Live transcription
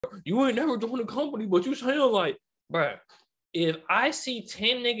You ain't never joined a company, but you sound like, bro. If I see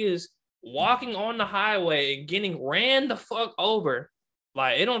 10 niggas walking on the highway and getting ran the fuck over,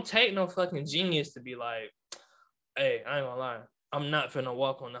 like, it don't take no fucking genius to be like, hey, I ain't gonna lie, I'm not finna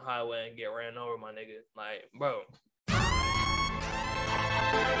walk on the highway and get ran over, my nigga. Like, bro.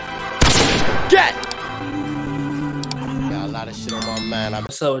 Get! Got a lot of shit on my mind.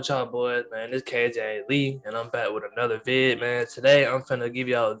 What's up with y'all boys, man? This KJALEE, and I'm back with another vid, man. Today, I'm finna give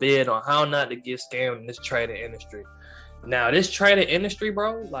y'all a vid on how not to get scammed in this trading industry. Now, this trading industry,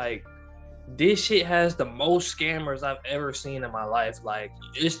 bro, like, this shit has the most scammers I've ever seen in my life. Like,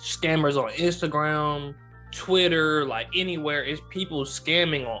 it's scammers on Instagram, Twitter, like anywhere. It's people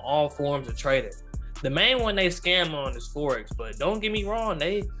scamming on all forms of trading. The main one they scam on is Forex, but don't get me wrong,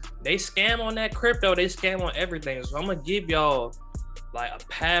 they scam on that crypto, they scam on everything. So I'm gonna give y'all like a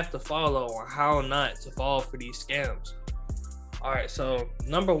path to follow on how not to fall for these scams. All right, so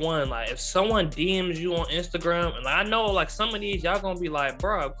number one, like if someone DMs you on Instagram, and I know like some of these y'all gonna be like,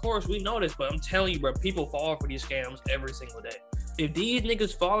 bro, of course we know this, but I'm telling you, bro, people fall for these scams every single day. If these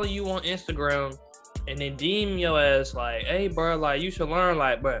niggas follow you on Instagram and then DM your ass like, hey, bro, like you should learn,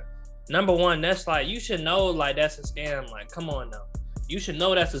 like, bro, number one, that's like, you should know like that's a scam. Like, come on now, you should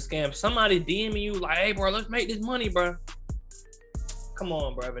know that's a scam. Somebody DMing you like, hey, bro, let's make this money, bro. Come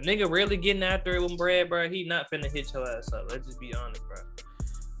on, bro. If a nigga really getting after it with bread, bro, he not finna hit your ass up. Let's just be honest, bro.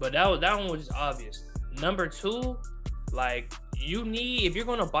 But that one was just obvious. Number two, like, you need, if you're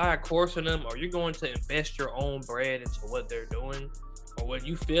gonna buy a course from them or you're going to invest your own bread into what they're doing or what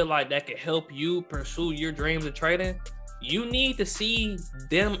you feel like that could help you pursue your dreams of trading, you need to see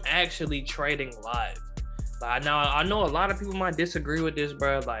them actually trading live. Like, now I know a lot of people might disagree with this,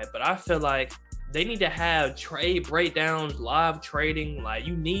 bro, like, but I feel like they need to have trade breakdowns, live trading. Like,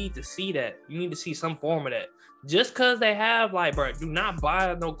 you need to see that. You need to see some form of that. Just because they have, like, bro, do not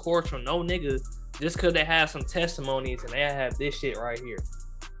buy no course from no niggas just because they have some testimonies and they have this shit right here.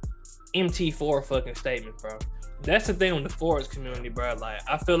 MT4 fucking statements, bro. That's the thing with the Forex community, bro. Like,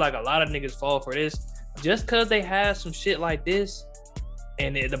 I feel like a lot of niggas fall for this. Just because they have some shit like this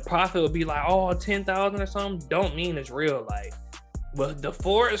and the profit would be like, oh, 10,000 or something, don't mean it's real. Like, but the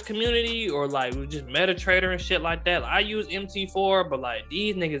Forex community or like just MetaTrader and shit like that, like, I use MT4, but like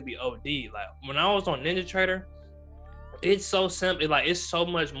these niggas be OD. Like when I was on NinjaTrader, it's so simple. Like it's so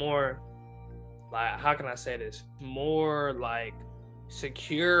much more, like, how can I say this? More like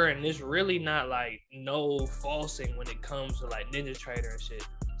secure, and it's really not like no falsing when it comes to like NinjaTrader and shit.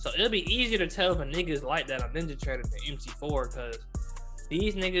 So it'll be easier to tell if a niggas like that on NinjaTrader than MT4, because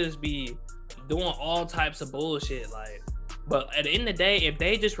these niggas be doing all types of bullshit. Like, but at the end of the day, if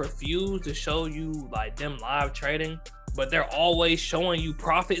they just refuse to show you like them live trading, but they're always showing you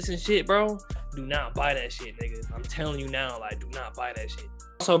profits and shit, bro, do not buy that shit, nigga. I'm telling you now, like, do not buy that shit.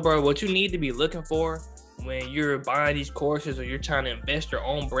 Also, bro, what you need to be looking for when you're buying these courses or you're trying to invest your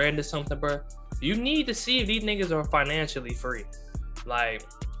own brand or something, bro, you need to see if these niggas are financially free. Like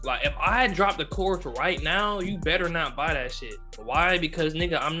if I drop the course right now, you better not buy that shit. Why? Because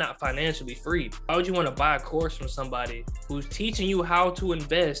nigga, I'm not financially free. Why would you want to buy a course from somebody who's teaching you how to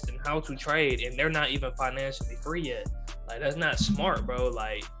invest and how to trade and they're not even financially free yet? Like, that's not smart, bro.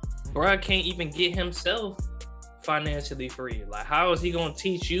 Like, bro can't even get himself financially free. Like, how is he gonna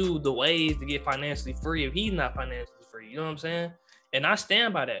teach you the ways to get financially free if he's not financially free? You know what I'm saying? And I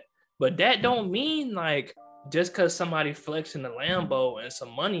stand by that. But that don't mean like just because somebody flexing the Lambo and some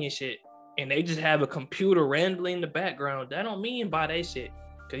money and shit, and they just have a computer randomly in the background, that don't mean buy that shit.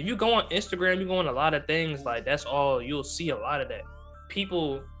 Because you go on Instagram, you go on a lot of things, like that's all, you'll see a lot of that.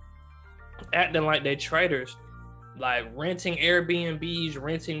 People acting like they traders, like renting Airbnbs,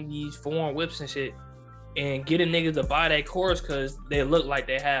 renting these foreign whips and shit, and getting niggas to buy that course because they look like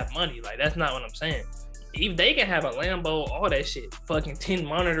they have money. Like, that's not what I'm saying. If they can have a Lambo, all that shit, fucking 10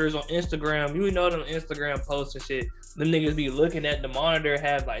 monitors on Instagram, you know them Instagram posts and shit, them niggas be looking at the monitor,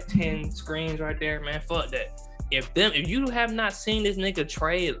 have like 10 screens right there, man, fuck that. If you have not seen this nigga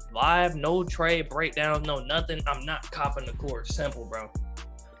trade live, no trade breakdowns, no nothing, I'm not copping the course. Simple, bro.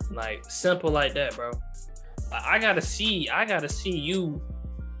 Like, simple like that, bro. Like, I gotta see you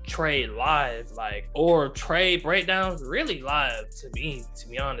trade live, like, or trade breakdowns really live, to be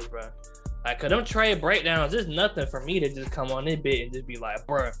honest, bro. Like, cause them trade breakdowns, there's nothing for me to just come on this bit and just be like,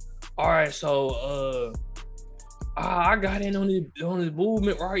 bruh, all right, so I got in on this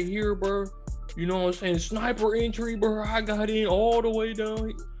movement right here, bro. You know what I'm saying? Sniper entry, bro. I got in all the way down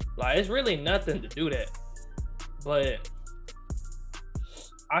here. Like, it's really nothing to do that. But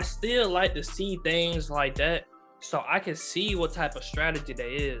I still like to see things like that so I can see what type of strategy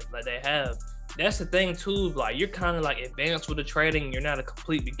they have. that's the thing too. Like, you're kind of like advanced with the trading. You're not a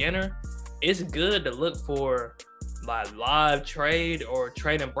complete beginner. It's good to look for like live trade or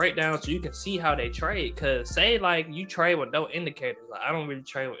trade and breakdown so you can see how they trade. Cause say like you trade with no indicators. Like, I don't really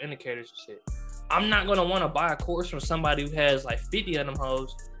trade with indicators and shit. I'm not gonna want to buy a course from somebody who has like 50 of them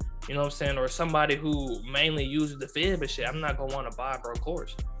hoes. You know what I'm saying? Or somebody who mainly uses the fib and shit. I'm not gonna want to buy a bro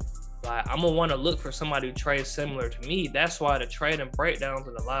course. Like, I'm gonna want to look for somebody who trades similar to me. That's why the trade and breakdowns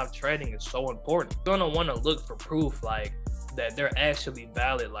and the live trading is so important. You're gonna want to look for proof like that they're actually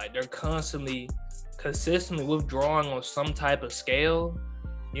valid. Like, they're consistently withdrawing on some type of scale.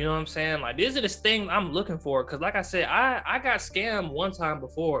 You know what I'm saying? Like, these are the things I'm looking for. Cause like I said, I got scammed one time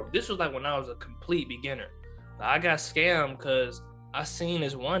before. This was like when I was a complete beginner. Like, I got scammed cause I seen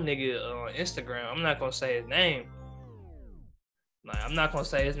this one nigga on Instagram. I'm not gonna say his name. Like, I'm not gonna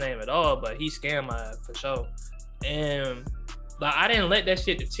say his name at all, but he scammed my ass for sure. And like, I didn't let that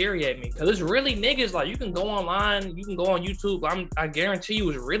shit deteriorate me, because it's really niggas. Like, you can go online, you can go on YouTube. I guarantee you,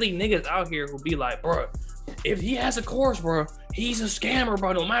 it's really niggas out here who be like, bro, if he has a course, bro, he's a scammer,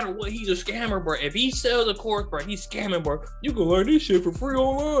 bro. No matter what, he's a scammer, bro. If he sells a course, bro, he's scamming, bro. You can learn this shit for free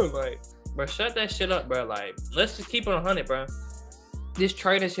online. Like, bro, shut that shit up, bro. Like, let's just keep it 100, bro. This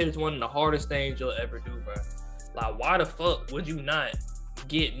trading shit is one of the hardest things you'll ever do, bro. Like, why the fuck would you not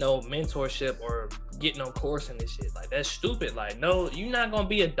get no mentorship or get no course in this shit? Like, that's stupid. Like, no, you're not gonna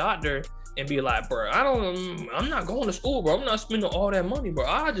be a doctor and be like, bro, I'm not going to school, bro. I'm not spending all that money, bro.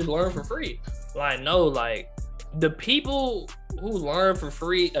 I just learn for free. Like, no, like, the people who learn for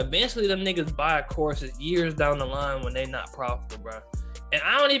free, eventually them niggas buy courses years down the line when they not profitable, bro. And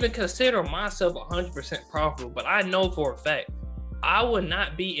I don't even consider myself 100% profitable, but I know for a fact I would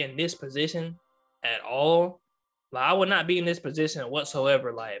not be in this position at all. Like, I would not be in this position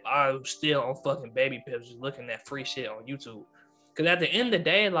whatsoever. Like, if I was still on fucking baby pips just looking at free shit on YouTube. Because at the end of the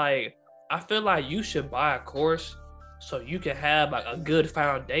day, like, I feel like you should buy a course so you can have like a good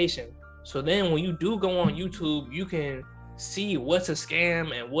foundation. So then when you do go on YouTube, you can see what's a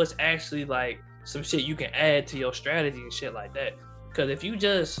scam and what's actually like some shit you can add to your strategy and shit like that. Because if you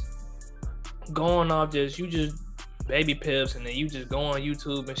just going off you just baby pips and then you just go on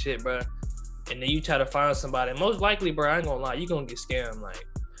YouTube and shit, bro, and then you try to find somebody, most likely, bro, I ain't gonna lie, you gonna get scammed. Like,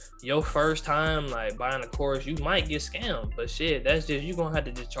 your first time like buying a course, you might get scammed, but shit, that's just, you gonna have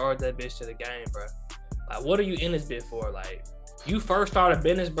to just charge that bitch to the game, bro. Like, what are you in this bit for? Like, you first start a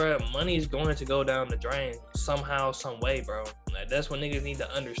business, bro, money is going to go down the drain somehow, some way, bro. Like, that's what niggas need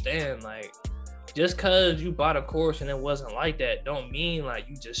to understand. Like, just cause you bought a course and it wasn't like that don't mean like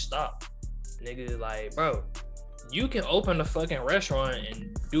you just stop, nigga. Like, bro, you can open a fucking restaurant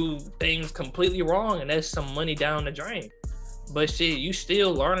and do things completely wrong and that's some money down the drain. But shit, you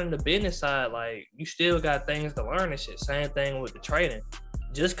still learning the business side. Like, you still got things to learn and shit. Same thing with the trading.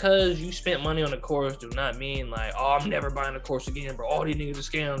 Just cause you spent money on the course do not mean like, oh, I'm never buying a course again, bro. All these niggas are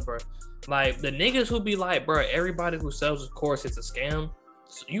scams, bro. Like, the niggas who be like, bro, everybody who sells a course, it's a scam.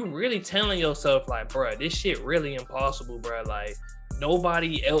 So you really telling yourself like, bro, this shit really impossible, bro. Like,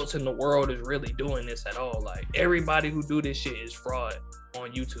 nobody else in the world is really doing this at all. Like, everybody who do this shit is fraud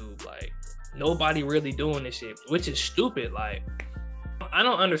on YouTube. Like, nobody really doing this shit, which is stupid. Like, I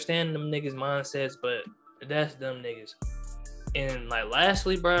don't understand them niggas' mindsets, but that's them niggas. And like,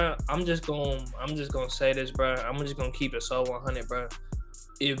 lastly, bro, I'm just gonna say this, bro. I'm just gonna keep it so 100, bro.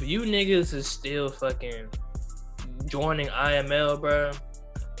 If you niggas is still fucking joining IML, bro,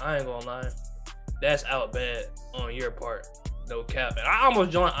 I ain't gonna lie, that's out bad on your part. No cap. And I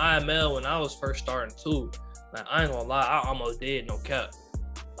almost joined IML when I was first starting too. Like, I ain't gonna lie, I almost did, no cap.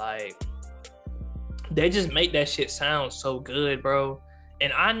 Like, they just make that shit sound so good, bro.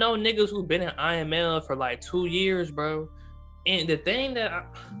 And I know niggas who been in IML for like 2 years, bro. And the thing that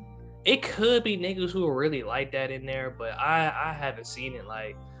it could be niggas who are really like that in there, but I haven't seen it.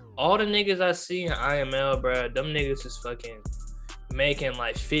 Like, all the niggas I see in IML, bro, them niggas is fucking making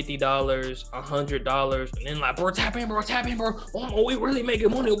like $50, $100, and then like, bro, tap in, bro. Oh, we really making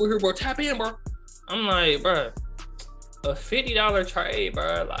money over here, bro. Tap in, bro. I'm like, bro, a $50 trade,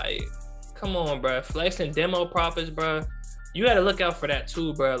 bro. Like, come on, bro. Flexing demo profits, bro. You gotta look out for that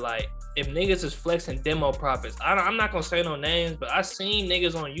too, bro. Like, if niggas is flexing demo profits, I'm not gonna say no names, but I seen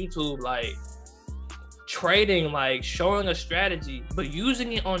niggas on YouTube like trading, like showing a strategy, but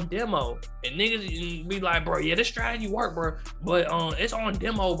using it on demo. And niggas be like, bro, yeah, this strategy work, bro, but it's on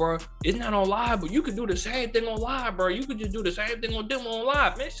demo, bro. It's not on live, but you could do the same thing on live, bro. You could just do the same thing on demo on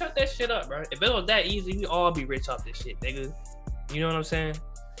live. Man, shut that shit up, bro. If it was that easy, we all be rich off this shit, nigga. You know what I'm saying?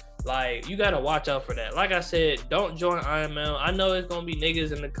 Like, you gotta watch out for that. Like I said, don't join IML. I know it's gonna be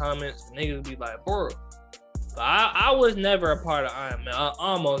niggas in the comments. Niggas be like, bro, I was never a part of IML. I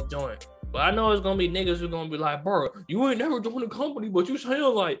almost joined. But I know it's gonna be niggas who gonna be like, bro, you ain't never joined a company, but you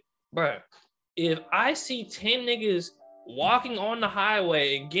sound like, bro. If I see 10 niggas walking on the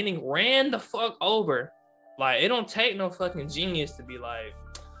highway and getting ran the fuck over, like, it don't take no fucking genius to be like,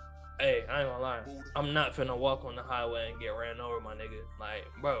 hey, I ain't gonna lie, I'm not finna walk on the highway and get ran over, my nigga. Like,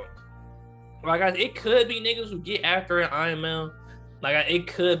 bro, like, it could be niggas who get after an IML. Like, it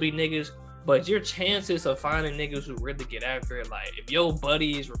could be niggas, but your chances of finding niggas who really get after it, like, if your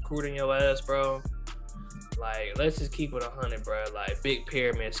buddy is recruiting your ass, bro, like, let's just keep it 100, bro. Like, big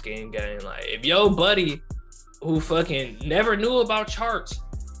pyramid scheme gang. Like, if your buddy who fucking never knew about charts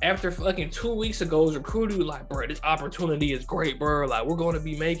after fucking 2 weeks ago was recruiting you, like, bro, this opportunity is great, bro. Like, we're going to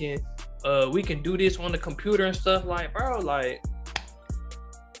be making, we can do this on the computer and stuff. Like, bro, like,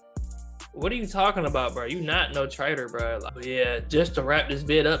 what are you talking about, bro? You not no trader, bro. Like, yeah, just to wrap this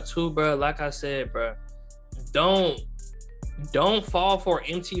vid up too, bro. Like I said, bro, don't fall for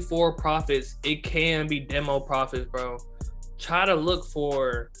MT4 profits. It can be demo profits, bro. Try to look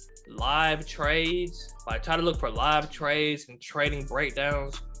for live trades. Like, try to look for live trades and trading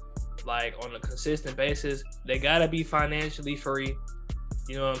breakdowns, like, on a consistent basis. They gotta be financially free.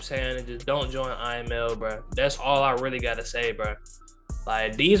 You know what I'm saying? And just don't join IML, bro. That's all I really gotta say, bro.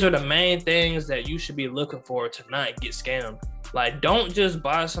 Like, these are the main things that you should be looking for to not get scammed. Like, don't just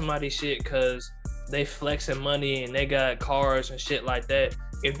buy somebody's shit because they flexing money and they got cars and shit like that.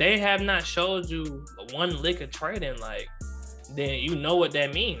 If they have not showed you one lick of trading, like, then you know what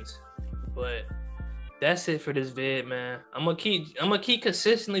that means. But that's it for this vid, man. I'm gonna keep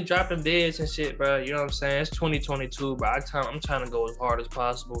consistently dropping vids and shit, bro. You know what I'm saying? It's 2022, bro. I'm trying to go as hard as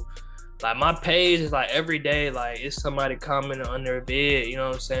possible. Like, my page is like every day, like, it's somebody commenting under a vid, you know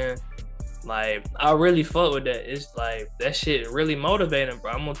what I'm saying? Like, I really fuck with that. It's like, that shit really motivating,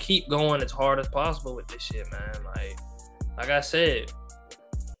 bro. I'm gonna keep going as hard as possible with this shit, man. Like I said,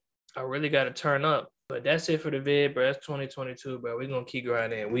 I really gotta turn up. But that's it for the vid, bro. That's 2022, bro. We gonna keep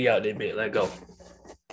grinding. We out there, bit. Let go.